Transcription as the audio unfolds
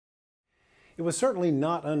It was certainly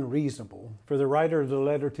not unreasonable for the writer of the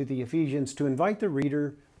letter to the Ephesians to invite the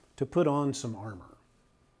reader to put on some armor.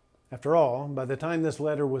 After all, by the time this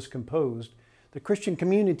letter was composed, the Christian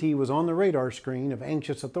community was on the radar screen of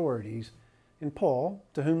anxious authorities, and Paul,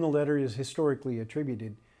 to whom the letter is historically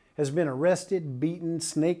attributed, has been arrested, beaten,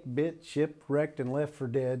 snake-bit, shipwrecked, and left for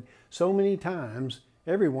dead so many times,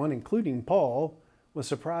 everyone, including Paul, was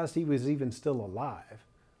surprised he was even still alive.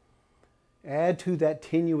 Add to that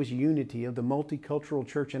tenuous unity of the multicultural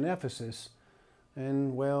church in Ephesus,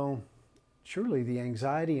 and, well, surely the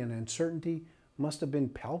anxiety and uncertainty must have been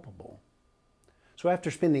palpable. So after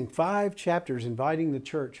spending 5 chapters inviting the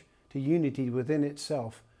church to unity within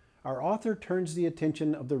itself, our author turns the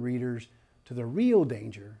attention of the readers to the real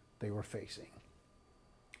danger they were facing.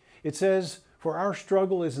 It says, "For our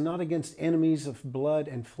struggle is not against enemies of blood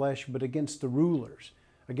and flesh, but against the rulers,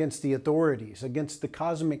 against the authorities, against the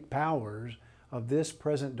cosmic powers of this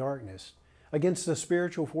present darkness, against the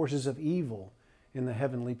spiritual forces of evil in the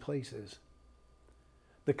heavenly places."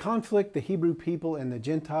 The conflict the Hebrew people and the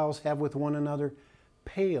Gentiles have with one another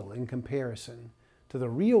pale in comparison to the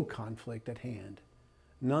real conflict at hand,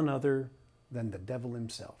 none other than the devil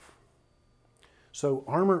himself. So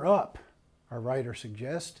armor up, our writer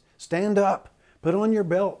suggests. Stand up, put on your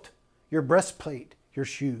belt, your breastplate, your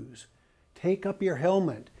shoes. Take up your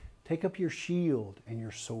helmet, take up your shield and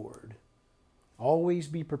your sword. Always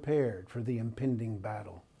be prepared for the impending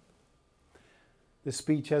battle. This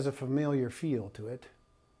speech has a familiar feel to it.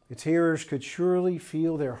 Its hearers could surely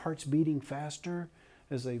feel their hearts beating faster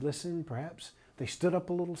as they listened. Perhaps they stood up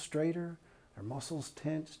a little straighter, their muscles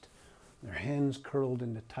tensed, their hands curled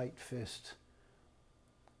into tight fists.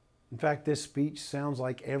 In fact, this speech sounds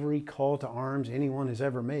like every call to arms anyone has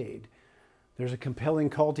ever made. There's a compelling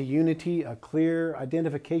call to unity, a clear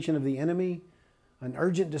identification of the enemy, an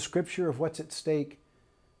urgent description of what's at stake,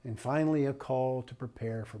 and finally a call to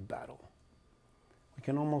prepare for battle. We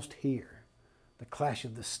can almost hear the clash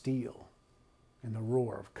of the steel and the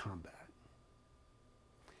roar of combat.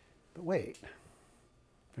 But wait,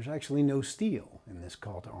 there's actually no steel in this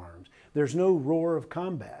call to arms. There's no roar of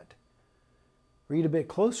combat. Read a bit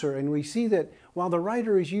closer and we see that while the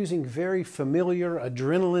writer is using very familiar,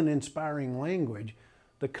 adrenaline-inspiring language,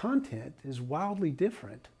 the content is wildly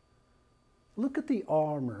different. Look at the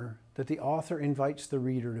armor that the author invites the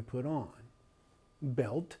reader to put on.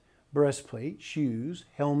 Belt, breastplate, shoes,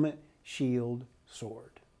 helmet, shield,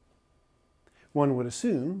 sword. One would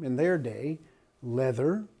assume, in their day,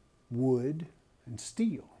 leather, wood, and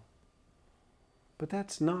steel. But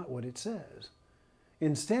that's not what it says.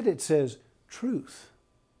 Instead, it says truth,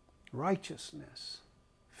 righteousness,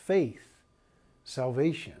 faith,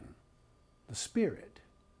 salvation, the Spirit,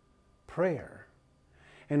 prayer,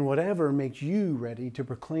 and whatever makes you ready to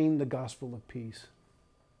proclaim the gospel of peace.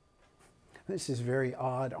 This is very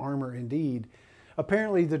odd armor indeed.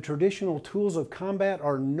 Apparently, the traditional tools of combat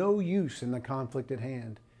are no use in the conflict at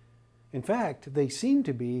hand. In fact, they seem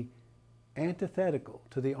to be antithetical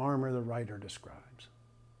to the armor the writer describes.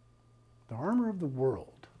 The armor of the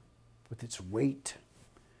world, with its weight,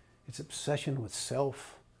 its obsession with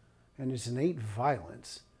self, and its innate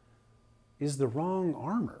violence, is the wrong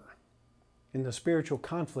armor in the spiritual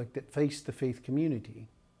conflict that faced the faith community.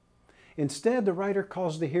 Instead, the writer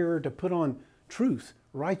calls the hearer to put on truth,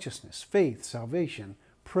 righteousness, faith, salvation,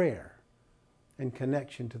 prayer, and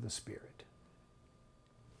connection to the Spirit.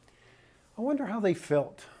 I wonder how they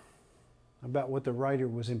felt about what the writer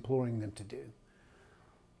was imploring them to do.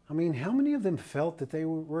 I mean, how many of them felt that they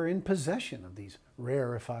were in possession of these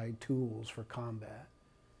rarefied tools for combat?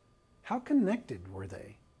 How connected were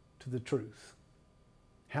they to the truth?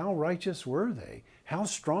 How righteous were they? How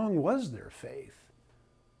strong was their faith,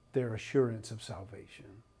 their assurance of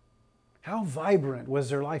salvation? How vibrant was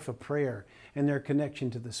their life of prayer and their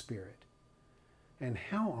connection to the Spirit? And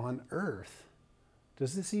how on earth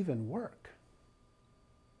does this even work?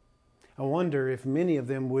 I wonder if many of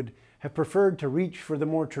them would have preferred to reach for the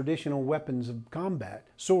more traditional weapons of combat: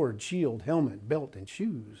 sword, shield, helmet, belt, and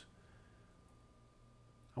shoes.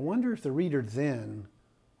 I wonder if the reader then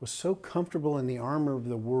was so comfortable in the armor of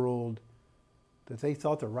the world that they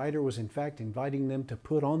thought the writer was in fact inviting them to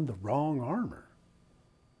put on the wrong armor.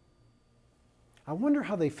 I wonder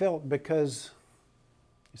how they felt, because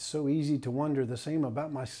it's so easy to wonder the same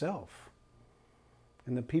about myself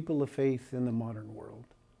and the people of faith in the modern world.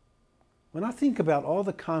 When I think about all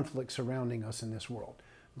the conflicts surrounding us in this world,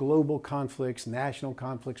 global conflicts, national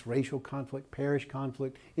conflicts, racial conflict, parish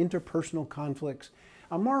conflict, interpersonal conflicts,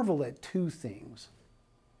 I marvel at 2 things.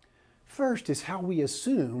 First is how we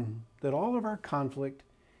assume that all of our conflict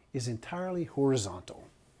is entirely horizontal,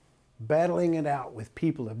 battling it out with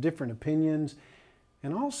people of different opinions.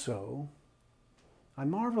 And also, I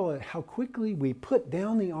marvel at how quickly we put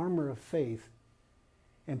down the armor of faith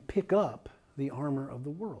and pick up the armor of the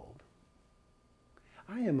world.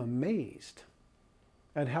 I am amazed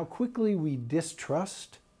at how quickly we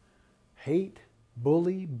distrust, hate,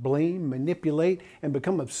 bully, blame, manipulate, and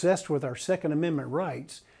become obsessed with our Second Amendment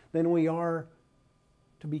rights than we are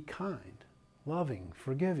to be kind, loving,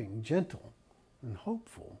 forgiving, gentle, and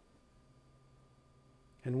hopeful.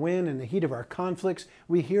 And when, in the heat of our conflicts,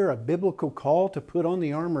 we hear a biblical call to put on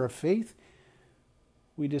the armor of faith,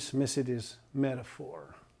 we dismiss it as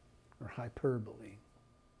metaphor or hyperbole.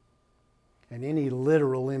 And any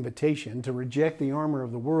literal invitation to reject the armor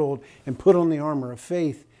of the world and put on the armor of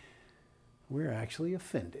faith, we're actually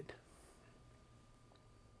offended.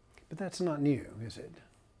 But that's not new, is it?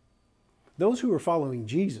 Those who were following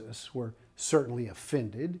Jesus were certainly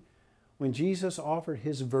offended when Jesus offered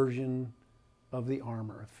his version of the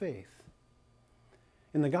armor of faith.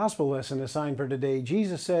 In the gospel lesson assigned for today,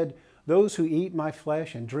 Jesus said, "Those who eat my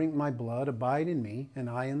flesh and drink my blood abide in me, and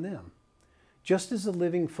I in them. Just as the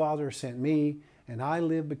living Father sent me, and I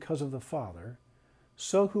live because of the Father,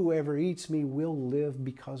 so whoever eats me will live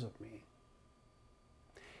because of me."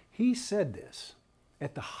 He said this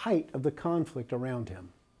at the height of the conflict around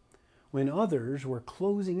him, when others were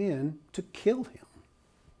closing in to kill him.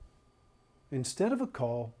 Instead of a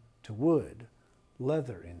call to wood,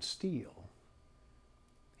 leather, and steel,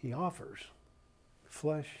 he offers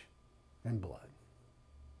flesh and blood.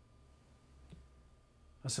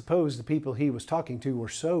 I suppose the people he was talking to were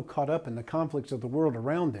so caught up in the conflicts of the world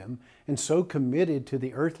around them and so committed to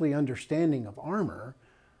the earthly understanding of armor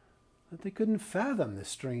that they couldn't fathom this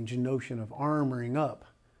strange notion of armoring up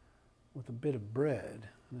with a bit of bread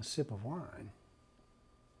and a sip of wine.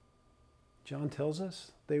 John tells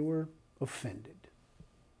us they were offended,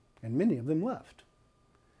 and many of them left.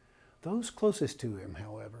 Those closest to him,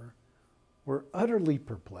 however, were utterly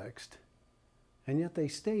perplexed, and yet they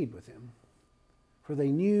stayed with him, for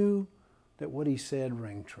they knew that what he said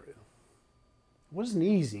rang true. It wasn't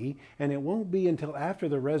easy, and it won't be until after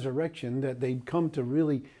the resurrection that they'd come to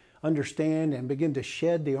really understand and begin to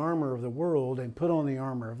shed the armor of the world and put on the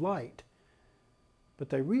armor of light. But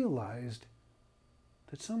they realized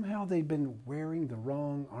that somehow they'd been wearing the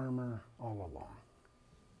wrong armor all along.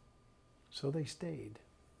 So they stayed.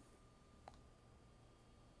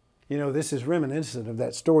 You know, this is reminiscent of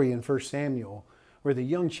that story in 1 Samuel where the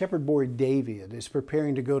young shepherd boy David is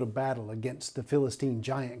preparing to go to battle against the Philistine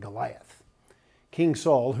giant Goliath. King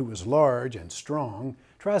Saul, who was large and strong,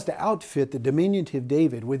 tries to outfit the diminutive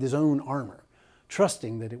David with his own armor,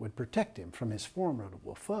 trusting that it would protect him from his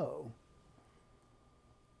formidable foe.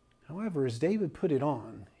 However, as David put it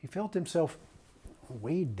on, he felt himself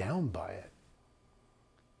weighed down by it.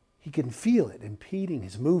 He could feel it impeding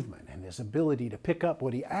his movement and his ability to pick up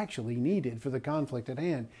what he actually needed for the conflict at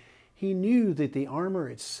hand. He knew that the armor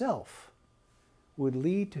itself would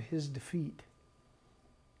lead to his defeat.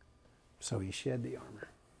 So he shed the armor,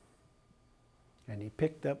 and he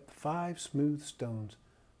picked up 5 smooth stones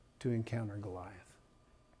to encounter Goliath.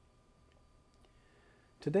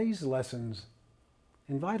 Today's lessons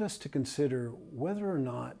invite us to consider whether or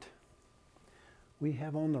not we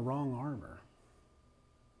have on the wrong armor.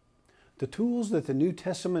 The tools that the New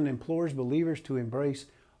Testament implores believers to embrace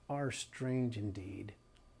are strange indeed.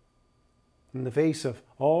 In the face of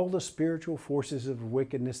all the spiritual forces of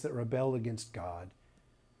wickedness that rebel against God,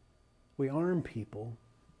 we arm people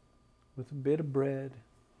with a bit of bread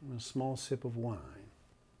and a small sip of wine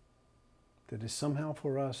that is somehow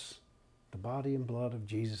for us the body and blood of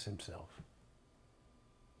Jesus himself.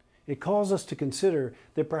 It calls us to consider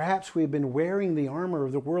that perhaps we've been wearing the armor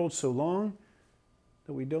of the world so long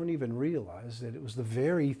that we don't even realize that it was the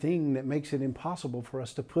very thing that makes it impossible for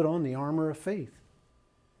us to put on the armor of faith.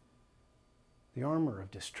 The armor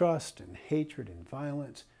of distrust and hatred and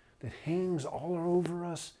violence that hangs all over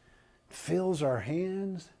us, fills our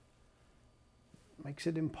hands, makes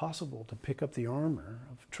it impossible to pick up the armor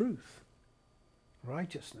of truth,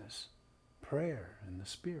 righteousness, prayer, and the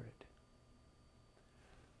Spirit.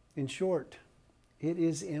 In short, it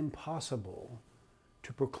is impossible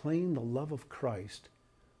to proclaim the love of Christ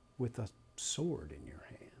with a sword in your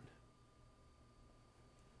hand.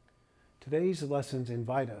 Today's lessons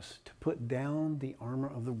invite us to put down the armor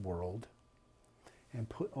of the world and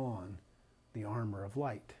put on the armor of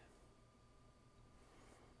light.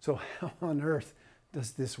 So how on earth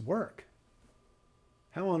does this work?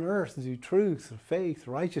 How on earth do truth, faith,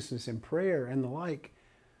 righteousness, and prayer and the like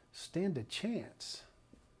stand a chance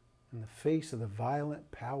in the face of the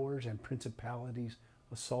violent powers and principalities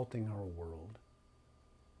assaulting our world?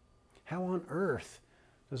 How on earth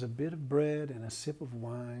does a bit of bread and a sip of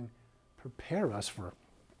wine prepare us for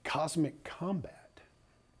cosmic combat?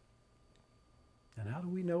 And how do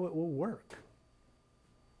we know it will work?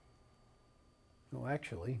 Well,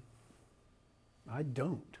 actually, I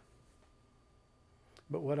don't.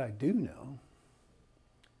 But what I do know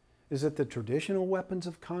is that the traditional weapons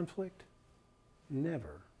of conflict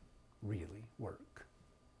never really work.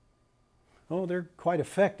 Oh, they're quite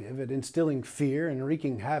effective at instilling fear and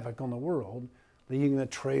wreaking havoc on the world, leaving a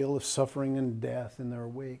trail of suffering and death in their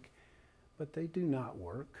wake. But they do not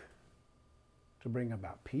work to bring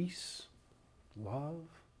about peace, love,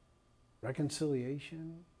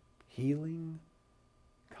 reconciliation, healing,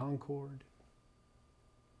 concord.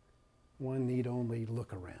 One need only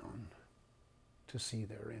look around to see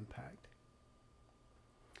their impact.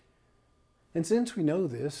 And since we know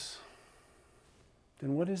this,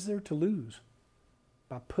 then what is there to lose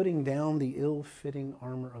by putting down the ill-fitting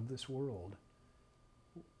armor of this world?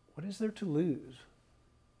 What is there to lose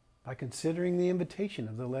by considering the invitation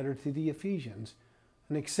of the letter to the Ephesians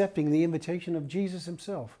and accepting the invitation of Jesus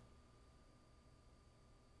himself?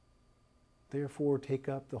 Therefore, take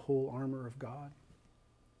up the whole armor of God,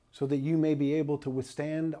 so that you may be able to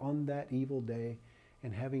withstand on that evil day,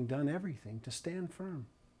 and having done everything, to stand firm.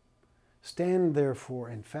 Stand therefore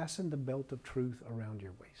and fasten the belt of truth around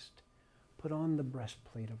your waist. Put on the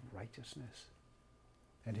breastplate of righteousness.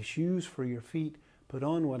 And as shoes for your feet, put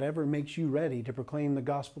on whatever makes you ready to proclaim the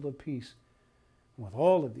gospel of peace. And with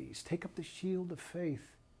all of these, take up the shield of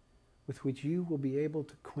faith, with which you will be able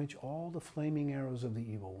to quench all the flaming arrows of the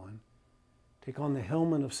evil one. Take on the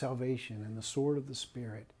helmet of salvation and the sword of the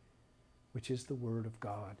Spirit, which is the word of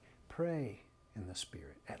God. Pray in the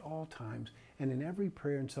Spirit at all times and in every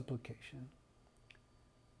prayer and supplication.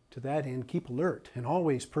 To that end, keep alert and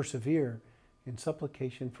always persevere in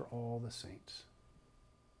supplication for all the saints.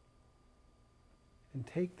 And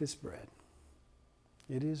take this bread.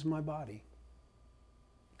 It is my body.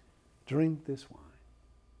 Drink this wine.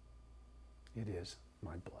 It is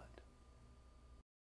my blood.